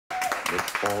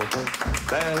for the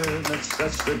bare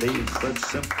necessities, the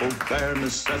simple bare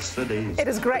necessities. It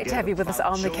is great to have you with us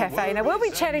on The Cafe. Now, we'll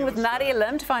be chatting with Nadia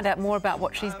Lim to find out more about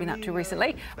what she's been up to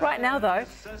recently. Right now, though,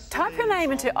 type her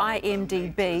name into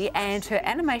IMDb and her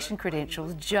animation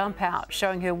credentials jump out,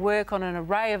 showing her work on an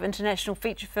array of international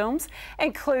feature films,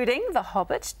 including The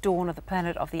Hobbit, Dawn of the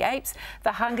Planet of the Apes,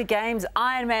 The Hunger Games,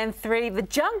 Iron Man 3, The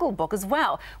Jungle Book as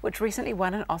well, which recently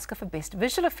won an Oscar for Best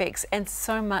Visual Effects, and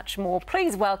so much more.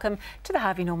 Please welcome to the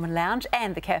Harvey Norman Lounge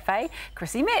and The Cafe,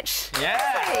 Chrissy Metge. Yeah.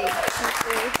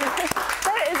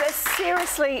 That is a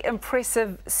seriously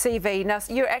impressive CV. Now,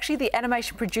 you're actually the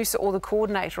animation producer or the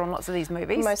coordinator on lots of these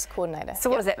movies. Most coordinator. So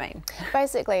what does that mean?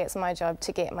 Basically, it's my job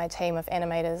to get my team of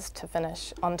animators to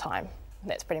finish on time.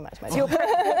 That's pretty much my job. So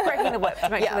you're cracking the whip to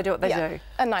make sure they do what they do.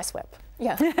 A nice whip.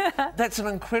 Yeah. That's an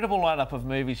incredible lineup of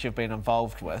movies you've been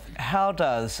involved with. How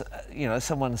does,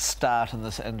 someone start in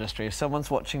this industry? If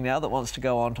someone's watching now that wants to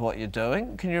go on to what you're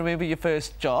doing, can you remember your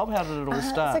first job? How did it all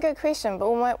start? That's a good question.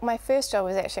 But my first job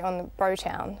was actually on the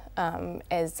Brotown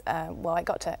I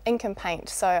got to ink and paint,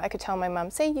 so I could tell my mum,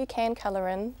 see, you can colour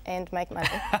in and make money.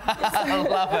 I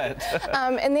love it.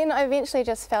 And then I eventually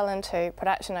just fell into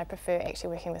production. I prefer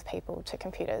actually working with people to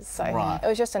computers, so it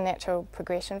was just a natural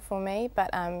progression for me.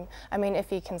 But I mean, if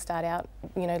you can start out,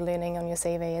 learning on your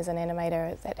CV as an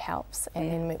animator, that helps, and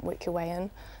then work your way in.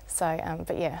 So,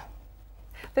 but yeah.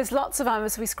 There's lots of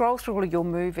as we scroll through all of your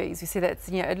movies, you see that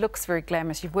it looks very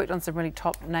glamorous. You've worked on some really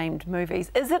top-named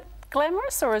movies. Is it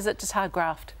glamorous or is it just hard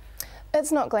graft?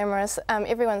 It's not glamorous.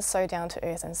 Everyone's so down to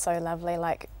earth and so lovely.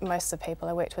 Like most of the people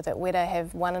I worked with at Weta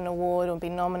have won an award or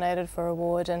been nominated for an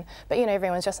award, but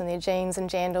everyone's just in their jeans and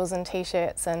jandals and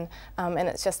t-shirts, and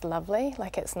it's just lovely.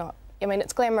 Like it's not. I mean,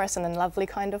 it's glamorous in a lovely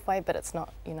kind of way, but it's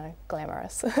not,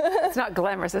 glamorous. It's not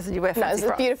glamorous, isn't it? You wear fancy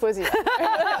frocks. No, it's as beautiful as you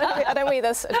I don't wear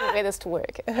this. I don't wear this to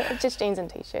work. Just jeans and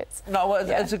t-shirts. No, well,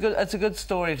 it's a good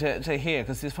story to hear,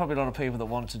 because there's probably a lot of people that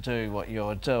want to do what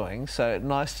you're doing. So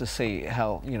nice to see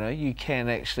how you can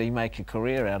actually make a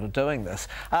career out of doing this.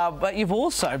 But you've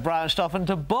also branched off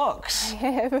into books. I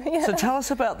have. Yeah. So tell us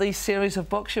about these series of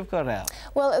books you've got out.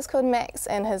 Well, it's called Max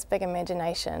and His Big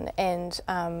Imagination, and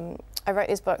I wrote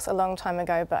these books a long time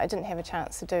ago, but I didn't have a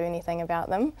chance to do anything about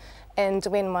them. And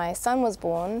when my son was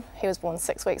born, he was born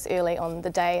 6 weeks early on the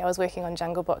day I was working on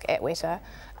Jungle Book at Weta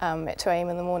at 2 AM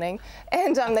in the morning,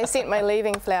 and they sent my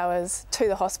leaving flowers to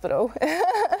the hospital.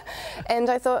 And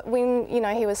I thought when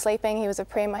he was sleeping, he was a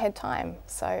prem, I had time,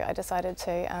 so I decided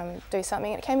to do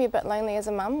something. It can be a bit lonely as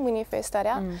a mum when you first start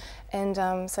out, and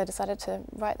so I decided to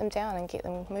write them down and get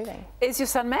them moving. Is your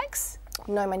son Max?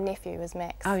 No, my nephew is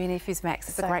Max. Oh, your nephew's Max.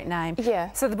 It's a great name.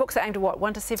 Yeah. So the books are aimed at what,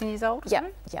 1 to 7 years old? Yeah,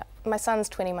 yeah. My son's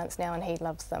 20 months now and he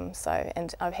loves them. So,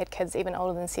 and I've had kids even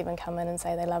older than 7 come in and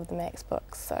say they love the Max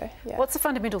books. So, yeah. What's the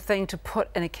fundamental thing to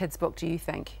put in a kid's book, do you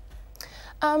think?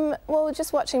 Well,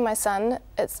 just watching my son,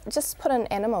 it's just put in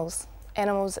animals.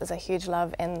 Animals is a huge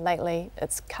love, and lately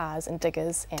it's cars and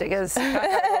diggers and,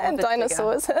 and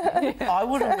dinosaurs. I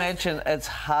would imagine it's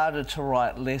harder to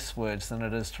write less words than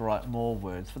it is to write more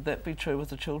words. Would that be true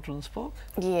with a children's book?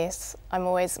 Yes,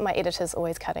 my editor's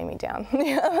always cutting me down.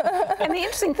 And the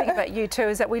interesting thing about you too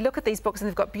is that we look at these books and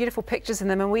they've got beautiful pictures in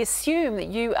them, and we assume that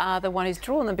you are the one who's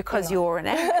drawn them because you're an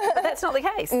actor. But that's not the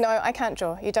case. No, I can't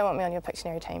draw. You don't want me on your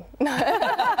Pictionary team.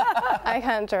 I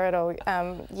can't draw at all.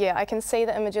 Yeah, I can see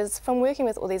the images from working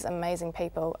with all these amazing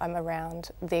people. I'm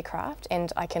around their craft,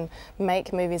 and I can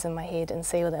make movies in my head and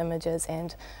see all the images,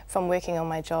 and from working on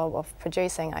my job of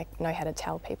producing, I know how to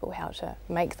tell people how to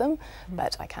make them,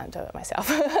 but I can't do it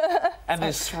myself. And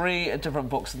there's 3 different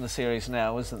books in the series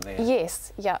now, isn't there?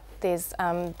 Yes, yeah. There's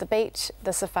The Beach,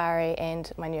 The Safari,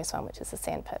 and my newest one, which is The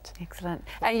Sandpit. Excellent.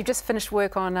 And you've just finished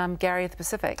work on Gary of the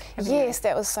Pacific, haven't you? Yes,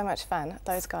 that was so much fun.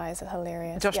 Those guys are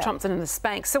hilarious. Josh Thompson and the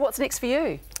Spanks. So what's next for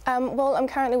you? Well, I'm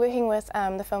currently working with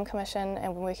the Film Commission,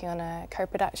 and we're working on a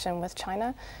co-production with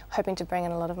China, hoping to bring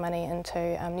in a lot of money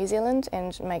into New Zealand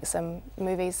and make some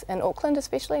movies in Auckland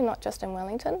especially, not just in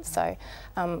Wellington. So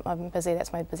I'm busy.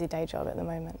 That's my busy day job at the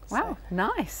moment. Wow, so,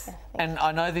 nice. Yeah, and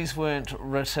I know these weren't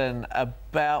written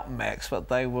about Max, but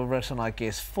they were written, I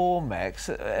guess, for Max.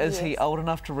 Is he old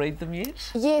enough to read them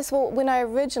yet? Yes, well, when I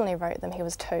originally wrote them, he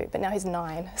was 2, but now he's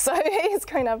 9, so he's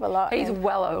grown up a lot. He's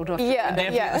well older. Yeah, and do you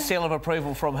have to get the seal of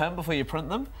approval from him before you print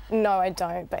them? No, I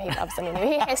don't, but he loves them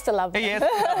anyway. He has to love them. Yes.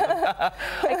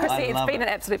 Hey, Chrissy, it's been an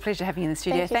absolute pleasure having you in the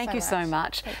studio. Thank you so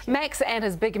much. Max and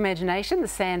His Big Imagination, The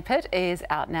Sandpit, is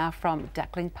out now from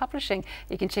Duckling Publishing.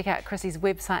 You can check out Chrissy's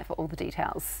website for all the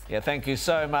details. Yeah, thank you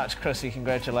so much, Chrissy.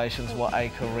 Congratulations. What a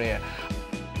career.